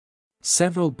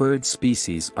Several bird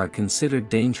species are considered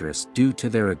dangerous due to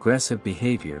their aggressive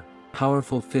behavior,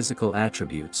 powerful physical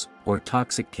attributes, or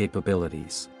toxic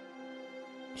capabilities.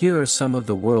 Here are some of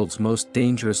the world's most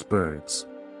dangerous birds.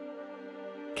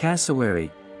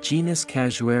 Cassowary, genus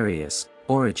Cassowaries,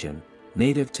 origin,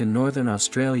 native to northern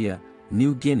Australia,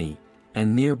 New Guinea,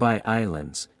 and nearby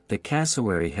islands. The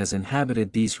cassowary has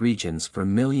inhabited these regions for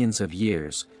millions of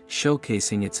years,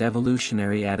 showcasing its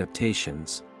evolutionary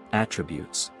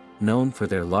attributes, known for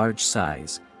their large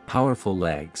size, powerful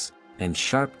legs, and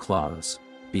sharp claws.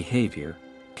 Behavior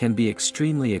can be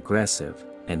extremely aggressive,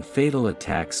 and fatal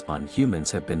attacks on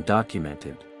humans have been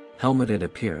documented. Helmeted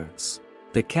appearance.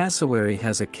 The cassowary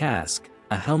has a casque,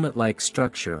 a helmet-like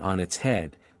structure on its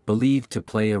head, believed to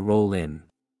play a role in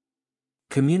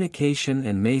communication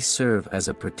and may serve as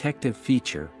a protective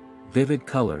feature. Vivid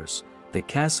colors. The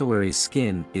cassowary's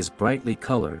skin is brightly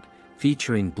colored,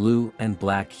 featuring blue and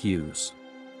black hues.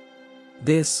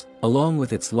 This, along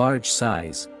with its large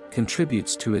size,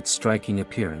 contributes to its striking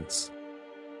appearance.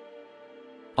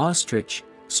 Ostrich,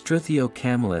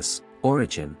 Struthiocamelus,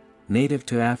 origin, native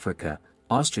to Africa.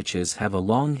 Ostriches have a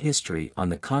long history on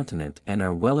the continent and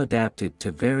are well adapted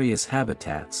to various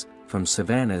habitats, from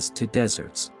savannas to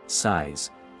deserts.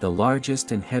 Size, the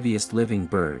largest and heaviest living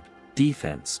bird.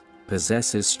 Defense,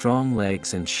 possesses strong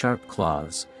legs and sharp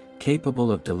claws,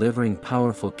 capable of delivering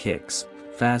powerful kicks.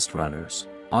 Fast runners.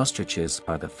 Ostriches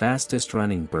are the fastest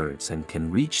running birds and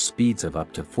can reach speeds of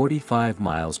up to 45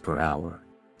 miles per hour,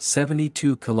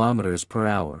 72 kilometers per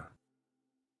hour.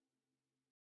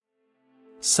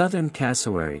 Southern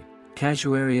cassowary,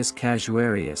 Cassowaries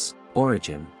cassowaries,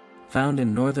 origin, found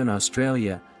in northern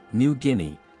Australia, New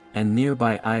Guinea, and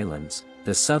nearby islands.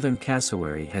 The southern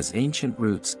cassowary has ancient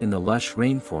roots in the lush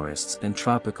rainforests and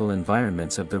tropical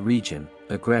environments of the region.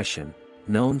 Aggression,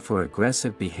 known for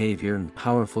aggressive behavior and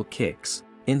powerful kicks.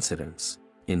 Incidents,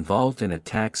 involved in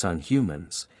attacks on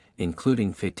humans,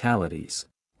 including fatalities.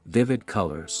 Vivid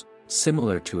colors,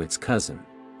 similar to its cousin.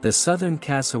 The southern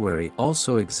cassowary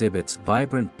also exhibits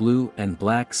vibrant blue and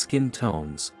black skin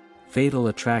tones. Fatal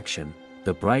attraction,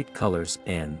 the bright colors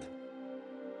and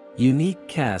unique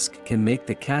casque can make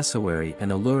the cassowary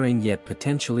an alluring yet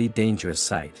potentially dangerous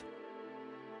sight.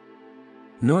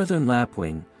 Northern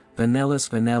lapwing,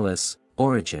 Vanellus,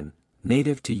 origin,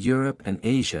 native to Europe and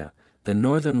Asia. The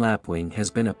northern lapwing has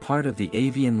been a part of the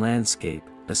avian landscape,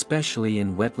 especially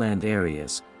in wetland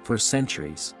areas, for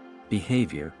centuries.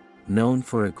 Behavior, known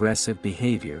for aggressive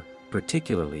behavior,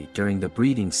 particularly during the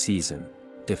breeding season.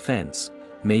 Defense,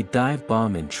 may dive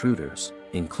bomb intruders,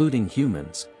 including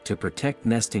humans, to protect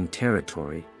nesting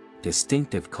territory.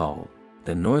 Distinctive call.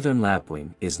 The northern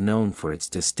lapwing is known for its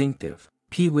distinctive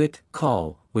peewit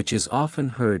call, which is often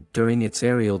heard during its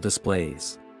aerial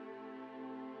displays.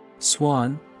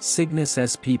 Swan, Cygnus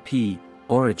spp,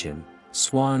 origin.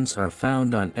 Swans are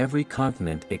found on every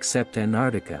continent except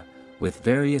Antarctica, with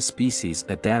various species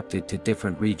adapted to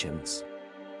different regions.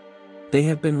 They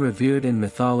have been revered in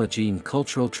mythology and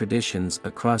cultural traditions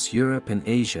across Europe and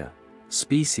Asia.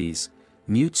 Species,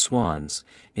 mute swans,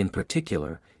 in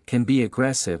particular, can be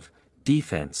aggressive.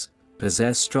 Defense,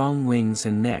 possess strong wings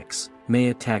and necks, may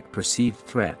attack perceived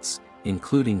threats,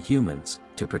 including humans,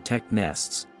 to protect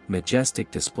nests.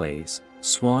 Majestic displays.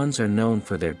 Swans are known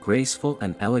for their graceful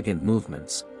and elegant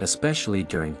movements, especially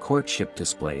during courtship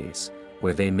displays,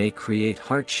 where they may create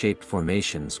heart-shaped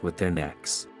formations with their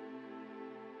necks.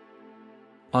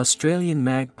 Australian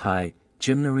magpie,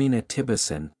 Gymnorina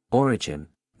tibuson, origin,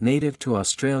 native to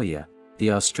Australia.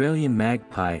 The Australian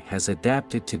magpie has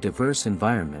adapted to diverse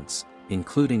environments,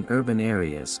 including urban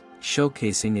areas,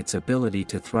 showcasing its ability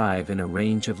to thrive in a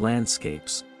range of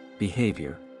landscapes.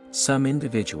 Behavior. Some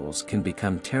individuals can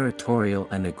become territorial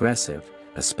and aggressive,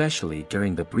 especially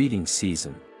during the breeding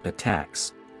season.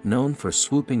 Attacks, known for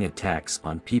swooping attacks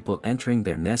on people entering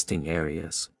their nesting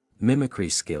areas. Mimicry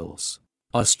skills.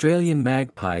 Australian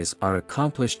magpies are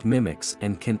accomplished mimics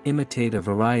and can imitate a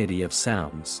variety of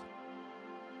sounds,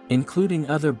 including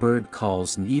other bird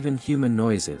calls and even human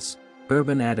noises.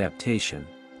 Urban adaptation.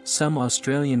 Some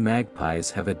Australian magpies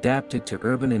have adapted to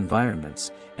urban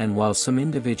environments, and while some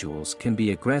individuals can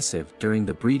be aggressive during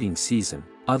the breeding season,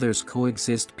 others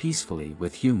coexist peacefully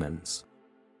with humans.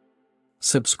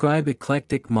 Subscribe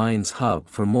Eclectic Minds Hub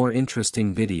for more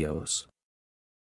interesting videos.